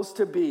supposed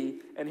to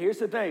be. And here's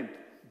the thing.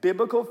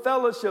 Biblical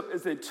fellowship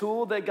is a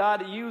tool that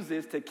God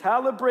uses to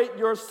calibrate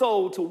your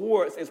soul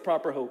towards its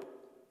proper hope.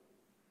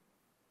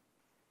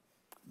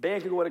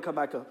 Band can go ahead and come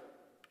back up.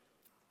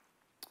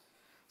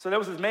 So there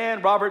was this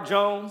man, Robert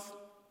Jones,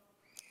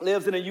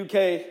 lives in the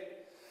UK,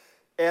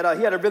 and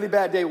he had a really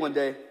bad day one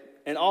day.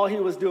 And all he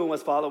was doing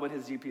was following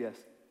his GPS.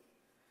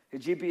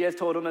 His GPS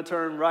told him to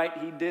turn right.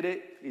 He did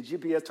it. His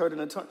GPS told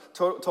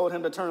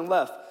him to turn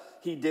left.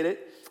 He did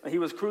it. And he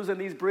was cruising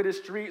these British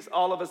streets.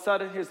 All of a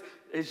sudden, his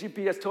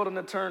GPS told him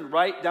to turn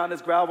right down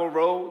this gravel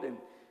road. And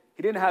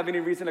he didn't have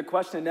any reason to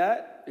question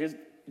that. His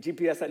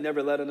GPS had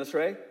never led him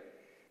astray.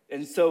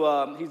 And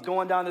so he's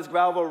going down this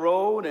gravel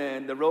road,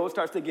 and the road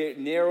starts to get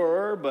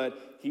narrower,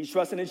 but he's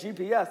trusting his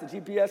GPS. The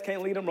GPS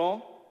can't lead him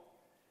wrong.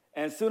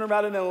 And sooner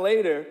rather than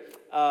later,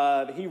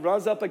 he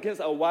runs up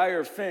against a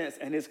wire fence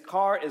and his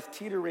car is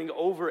teetering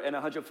over an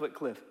 100-foot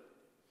cliff.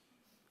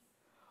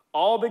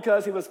 All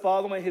because he was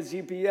following his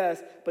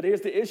GPS, but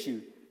here's the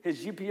issue.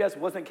 His GPS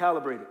wasn't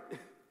calibrated.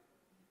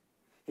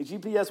 His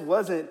GPS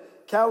wasn't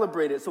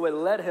calibrated, so it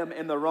led him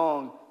in the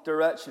wrong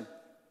direction.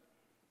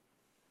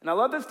 And I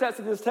love this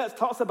text. This text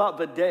talks about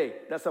the day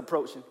that's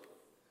approaching.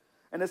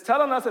 And it's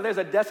telling us that there's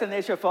a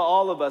destination for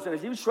all of us. And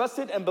if you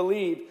trusted and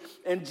believed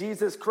in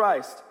Jesus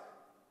Christ,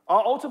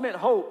 our ultimate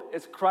hope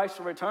is Christ's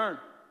return.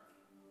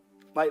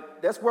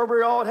 Like, that's where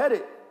we're all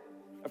headed.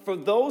 For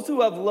those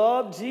who have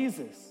loved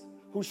Jesus,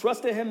 who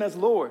trusted him as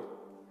Lord,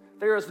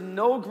 there is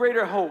no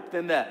greater hope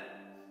than that,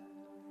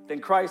 than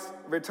Christ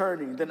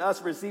returning, than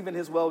us receiving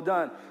his well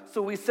done.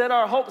 So we set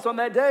our hopes on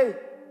that day.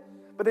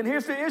 But then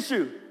here's the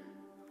issue.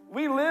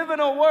 We live in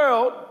a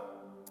world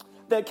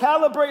that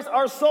calibrates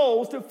our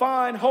souls to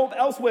find hope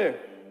elsewhere.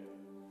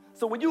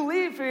 So when you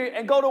leave here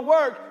and go to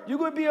work, you're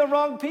going to be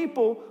around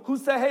people who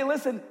say, hey,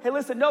 listen,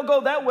 don't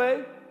go that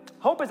way.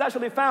 Hope is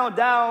actually found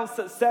down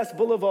Success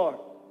Boulevard.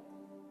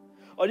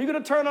 Or you're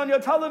going to turn on your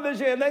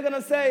television and they're going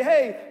to say,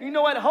 hey, you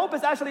know what? Hope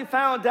is actually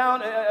found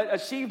down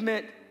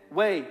Achievement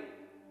Way.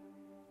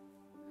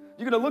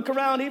 You're going to look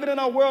around even in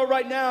our world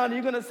right now and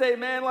you're going to say,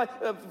 man, like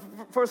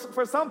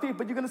for some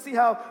people, you're going to see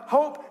how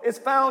hope is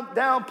found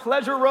down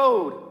Pleasure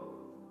Road,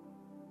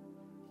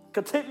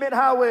 Contentment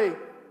Highway.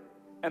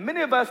 And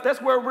many of us,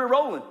 that's where we're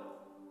rolling.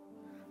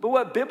 But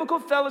what biblical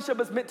fellowship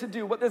is meant to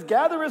do, what this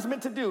gathering is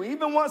meant to do,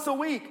 even once a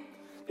week,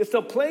 is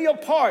to play a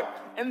part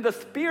in the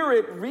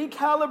Spirit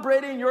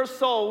recalibrating your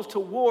souls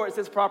towards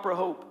its proper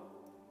hope.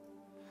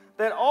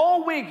 That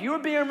all week you're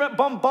being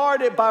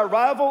bombarded by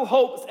rival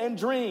hopes and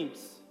dreams.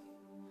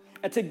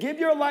 And to give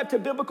your life to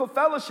biblical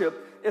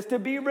fellowship is to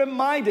be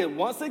reminded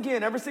once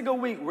again every single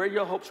week where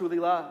your hope truly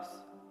lies.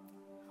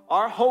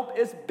 Our hope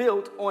is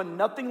built on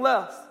nothing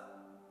less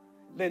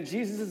than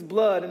Jesus'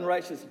 blood and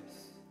righteousness.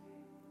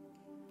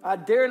 I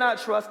dare not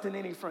trust in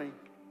any frame,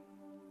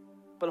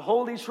 but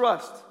wholly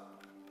trust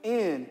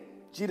in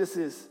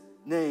Jesus'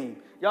 name.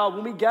 Y'all,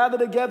 when we gather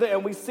together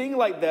and we sing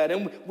like that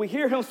and we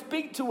hear him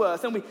speak to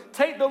us and we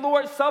take the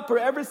Lord's Supper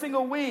every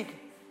single week,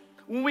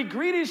 when we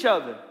greet each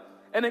other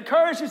and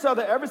encourage each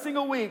other every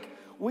single week,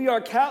 we are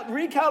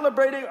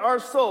recalibrating our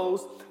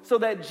souls so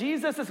that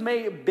Jesus is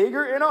made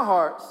bigger in our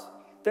hearts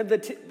than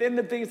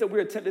the things that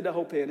we're tempted to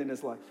hope in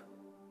this life.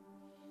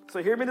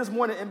 So hear me this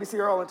morning,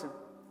 NBC Arlington.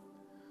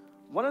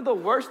 One of the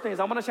worst things,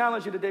 I want to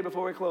challenge you today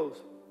before we close.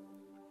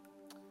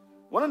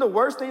 One of the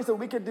worst things that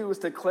we could do is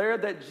declare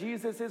that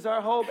Jesus is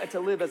our hope and to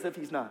live as if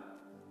he's not.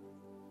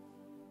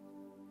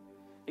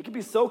 It can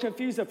be so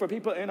confusing for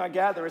people in our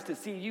gatherings to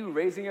see you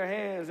raising your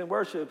hands in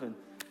worship and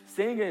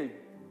singing,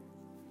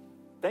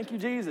 thank you,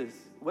 Jesus,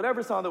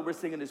 whatever song that we're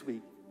singing this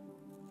week.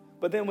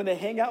 But then when they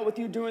hang out with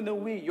you during the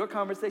week, your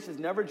conversations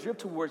never drift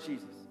towards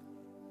Jesus.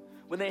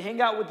 When they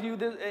hang out with you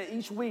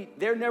each week,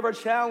 they're never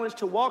challenged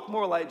to walk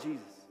more like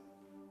Jesus.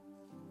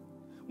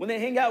 When they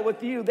hang out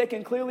with you, they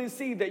can clearly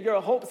see that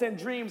your hopes and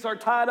dreams are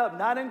tied up,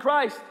 not in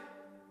Christ,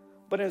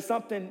 but in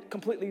something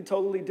completely,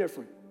 totally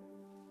different.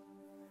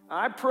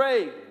 I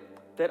pray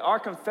that our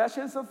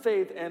confessions of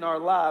faith and our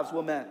lives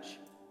will match.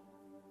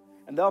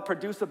 And they'll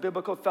produce a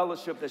biblical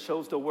fellowship that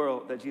shows the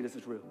world that Jesus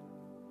is real.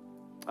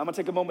 I'm going to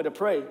take a moment to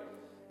pray,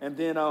 and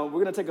then we're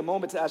going to take a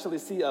moment to actually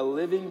see a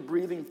living,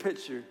 breathing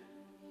picture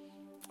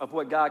of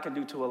what God can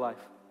do to a life.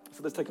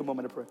 So let's take a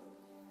moment to pray.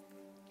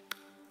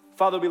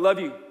 Father, we love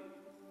you.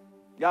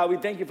 God, we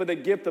thank you for the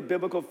gift of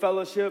biblical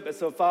fellowship. And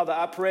so, Father,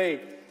 I pray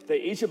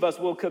that each of us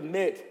will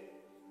commit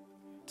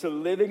to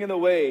living in the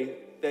way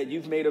that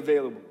you've made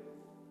available.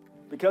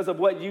 Because of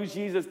what you,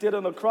 Jesus, did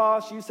on the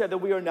cross, you said that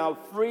we are now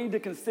free to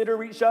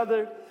consider each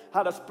other,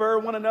 how to spur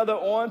one another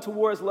on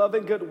towards love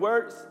and good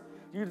works.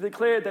 You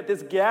declared that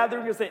this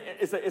gathering is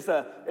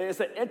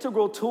an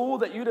integral tool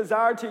that you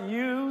desire to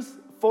use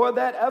for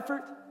that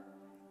effort.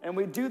 And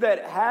we do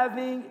that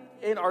having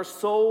in our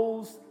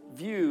souls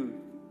view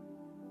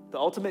the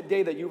ultimate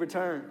day that you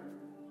return.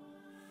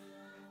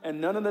 And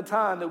none of the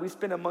time that we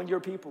spend among your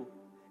people,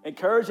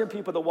 encouraging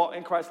people to walk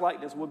in Christ's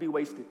likeness, will be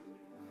wasted.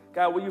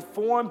 God, will you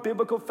form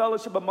biblical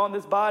fellowship among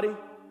this body?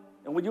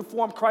 And will you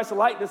form Christ's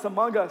likeness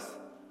among us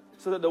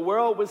so that the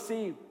world will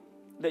see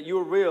that you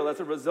are real as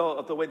a result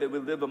of the way that we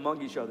live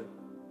among each other?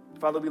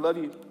 Father, we love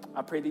you.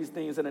 I pray these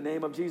things in the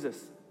name of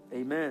Jesus.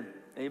 Amen.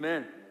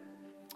 Amen.